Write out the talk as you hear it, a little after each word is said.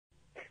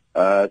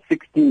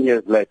16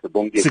 years later,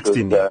 Bongi.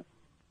 16 years.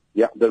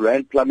 The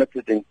rand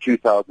plummeted in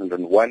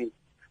 2001,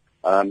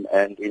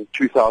 and in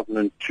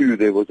 2002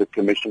 there was a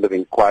commission of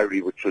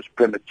inquiry which was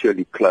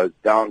prematurely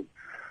closed down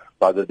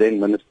by the then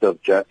Minister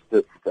of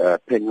Justice,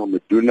 Penyo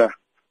Maduna,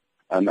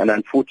 and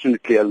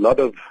unfortunately a lot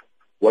of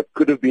what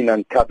could have been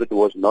uncovered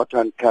was not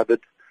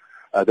uncovered.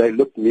 They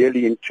looked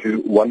merely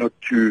into one or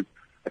two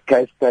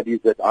case studies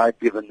that I'd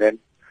given them.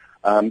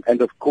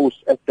 And of course,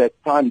 at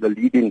that time, the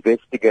lead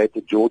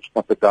investigator, George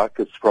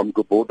Papadakis from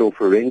Gobodo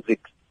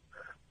Forensics,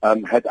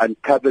 had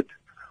uncovered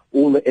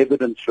all the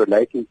evidence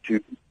relating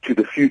to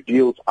the few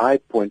deals I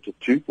pointed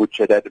to, which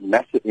had a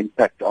massive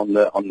impact on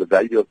the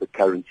value of the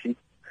currency.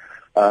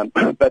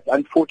 But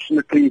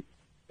unfortunately,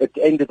 it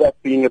ended up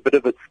being a bit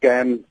of a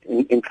scam.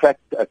 In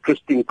fact,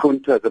 Christine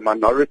Kunter, the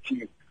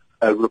minority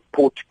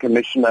report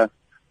commissioner,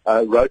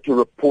 wrote a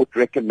report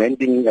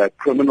recommending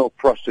criminal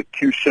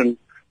prosecution,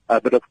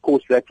 but of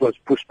course that was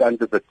pushed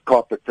under the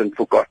carpet and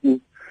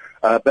forgotten.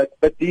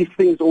 But these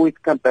things always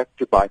come back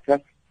to bite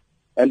us.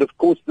 And of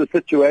course the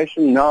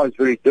situation now is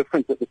very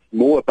different. It's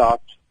more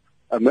about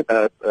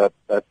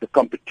the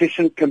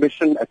Competition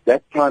Commission. At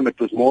that time it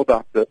was more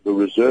about the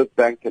Reserve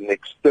Bank and the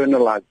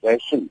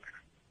externalization,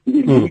 the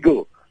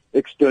illegal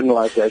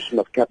externalization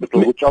of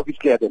capital, which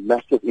obviously had a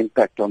massive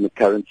impact on the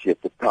currency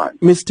at the time.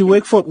 Mr.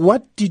 Wakeford,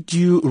 what did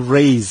you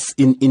raise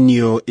in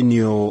your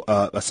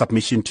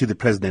submission to the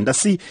president? I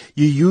see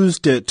you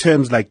used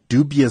terms like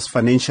dubious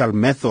financial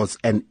methods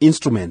and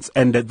instruments,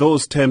 and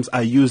those terms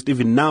are used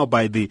even now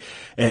by the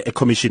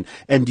commission.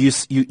 And you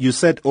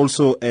said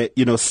also,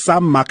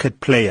 some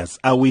market players.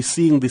 Are we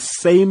seeing the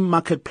same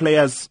market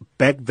players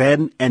back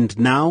then and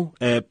now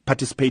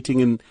participating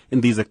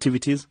in these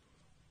activities?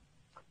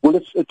 Well,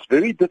 it's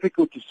very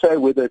difficult to say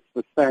whether it's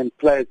the same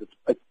players.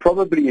 It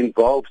probably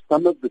involves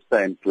some of the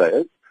same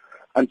players.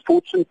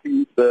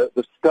 Unfortunately,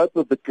 the scope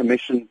of the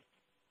commission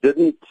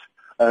didn't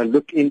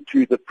look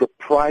into the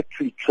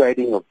proprietary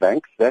trading of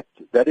banks. That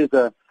is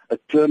a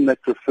term that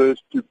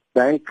refers to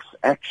banks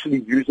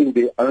actually using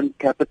their own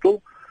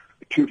capital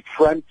to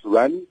front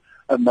run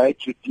a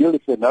major deal.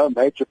 If they know a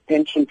major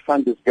pension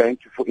fund is going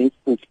to, for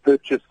instance,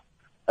 purchase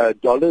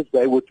dollars,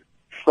 they would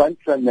front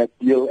run that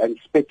deal and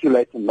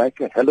speculate and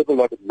make a hell of a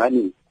lot of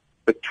money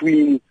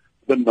between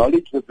the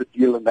knowledge of the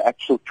deal and the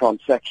actual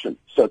transaction.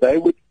 So they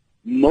would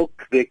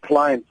milk their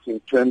clients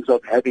in terms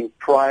of having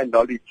prior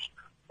knowledge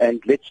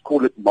and let's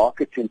call it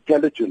market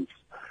intelligence,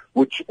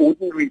 which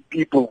ordinary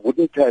people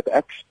wouldn't have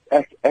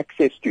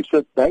access to.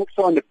 So banks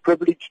are in a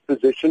privileged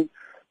position,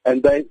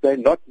 and they're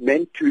not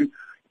meant to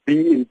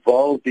be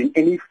involved in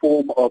any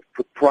form of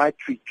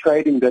proprietary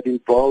trading that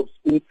involves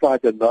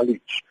insider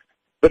knowledge.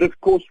 But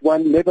of course,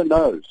 one never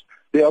knows.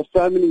 There are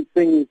so many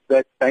things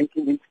that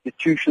banking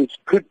institutions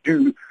could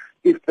do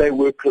if they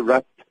were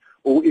corrupt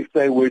or if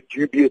they were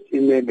dubious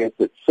in their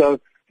methods. So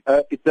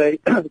they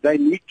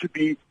need to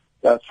be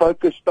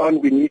focused on.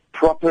 We need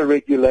proper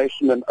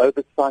regulation and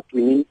oversight.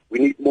 We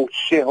need more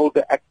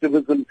shareholder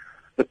activism.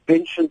 The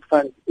pension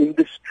fund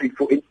industry,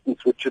 for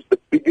instance, which is the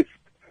biggest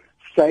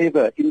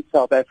saver in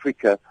South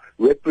Africa,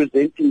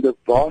 representing the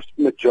vast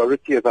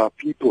majority of our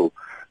people,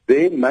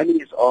 their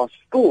monies are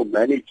still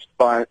managed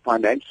by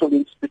financial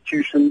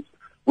institutions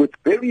with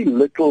very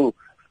little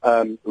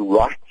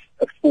rights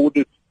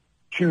afforded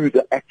to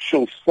the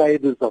actual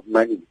savers of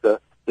money, the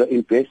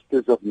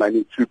investors of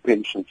money through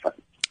pension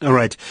funds. All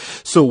right.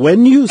 So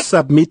when you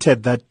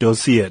submitted that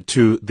dossier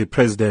to the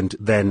president,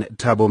 then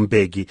Thabo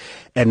Mbeki,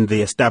 and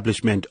the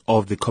establishment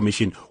of the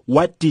commission,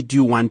 what did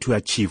you want to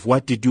achieve?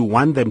 What did you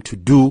want them to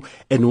do?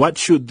 And what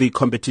should the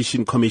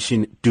Competition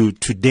Commission do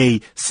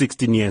today,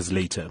 16 years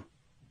later?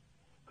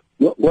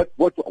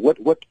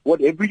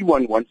 What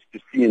everyone wants to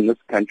see in this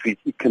country is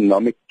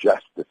economic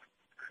justice.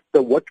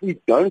 So what we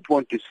don't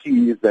want to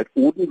see is that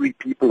ordinary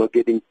people are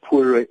getting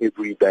poorer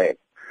every day.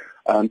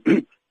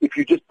 If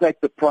you just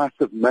take the price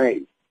of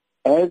maize,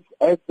 as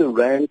the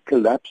rand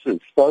collapses,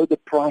 so the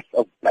price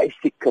of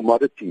basic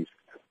commodities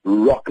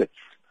rockets,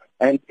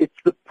 and it's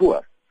the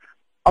poor.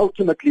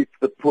 Ultimately, it's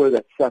the poor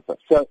that suffer.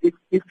 So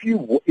if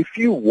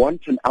you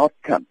want an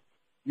outcome,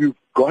 you've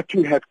got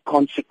to have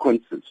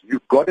consequences.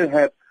 You've got to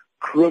have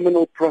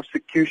criminal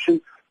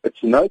prosecution.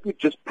 It's no good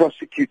just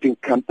prosecuting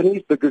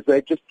companies because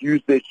they just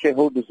use their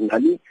shareholders'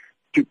 money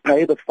to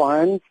pay the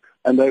fines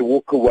and they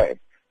walk away.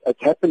 It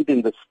happened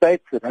in the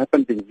States. It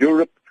happened in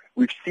Europe.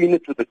 We've seen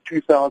it with the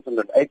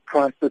 2008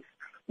 crisis.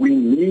 We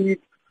need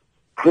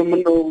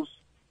criminals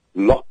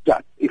locked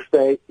up. If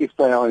they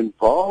are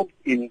involved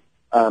in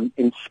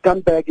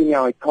scumbagging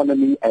our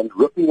economy and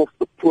ripping off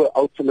the poor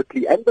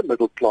ultimately, and the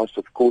middle class,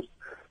 of course,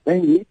 they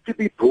need to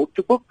be brought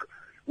to book.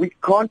 We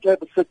can't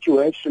have a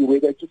situation where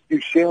they just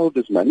use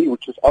shareholders' money,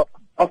 which is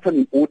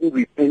often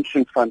ordinary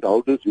pension fund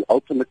holders who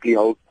ultimately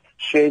hold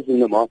shares in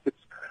the markets.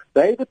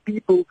 They're the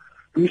people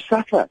who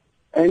suffer,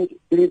 and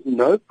there's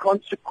no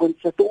consequence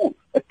at all.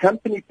 A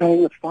company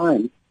paying a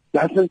fine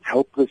doesn't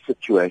help the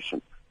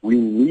situation. We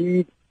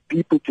need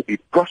people to be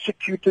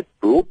prosecuted,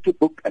 brought to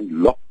book,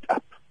 and locked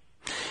up.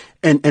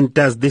 And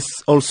does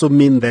this also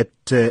mean that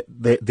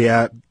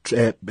their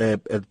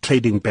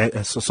trading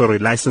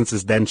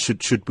licenses then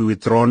should be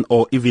withdrawn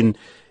or even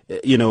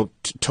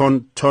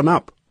torn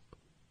up?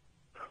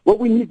 Well,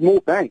 we need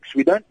more banks.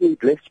 We don't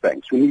need less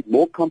banks. We need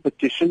more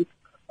competition.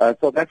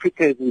 South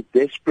Africa is in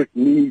desperate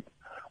need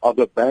of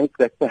a bank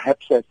that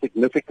perhaps has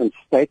significant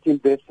state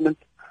investment,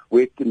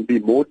 where it can be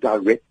more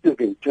directive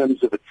in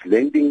terms of its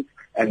lending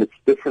and its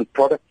different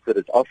products that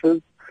it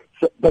offers.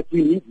 But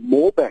we need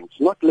more banks,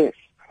 not less.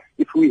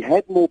 If we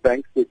had more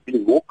banks, there'd be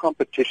more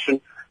competition.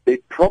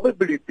 There'd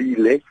probably be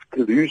less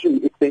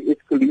collusion. If there is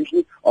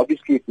collusion,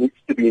 obviously it needs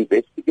to be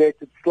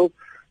investigated still.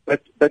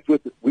 But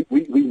we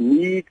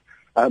need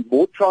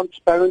more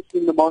transparency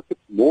in the market,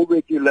 more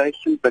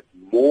regulation, but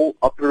more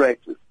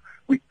operators.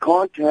 We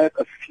can't have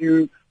a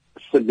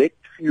select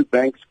few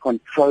banks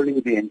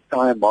controlling the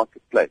entire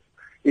marketplace.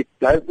 It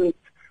doesn't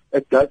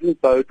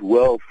bode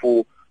well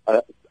for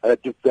a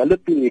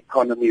developing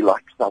economy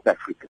like South Africa.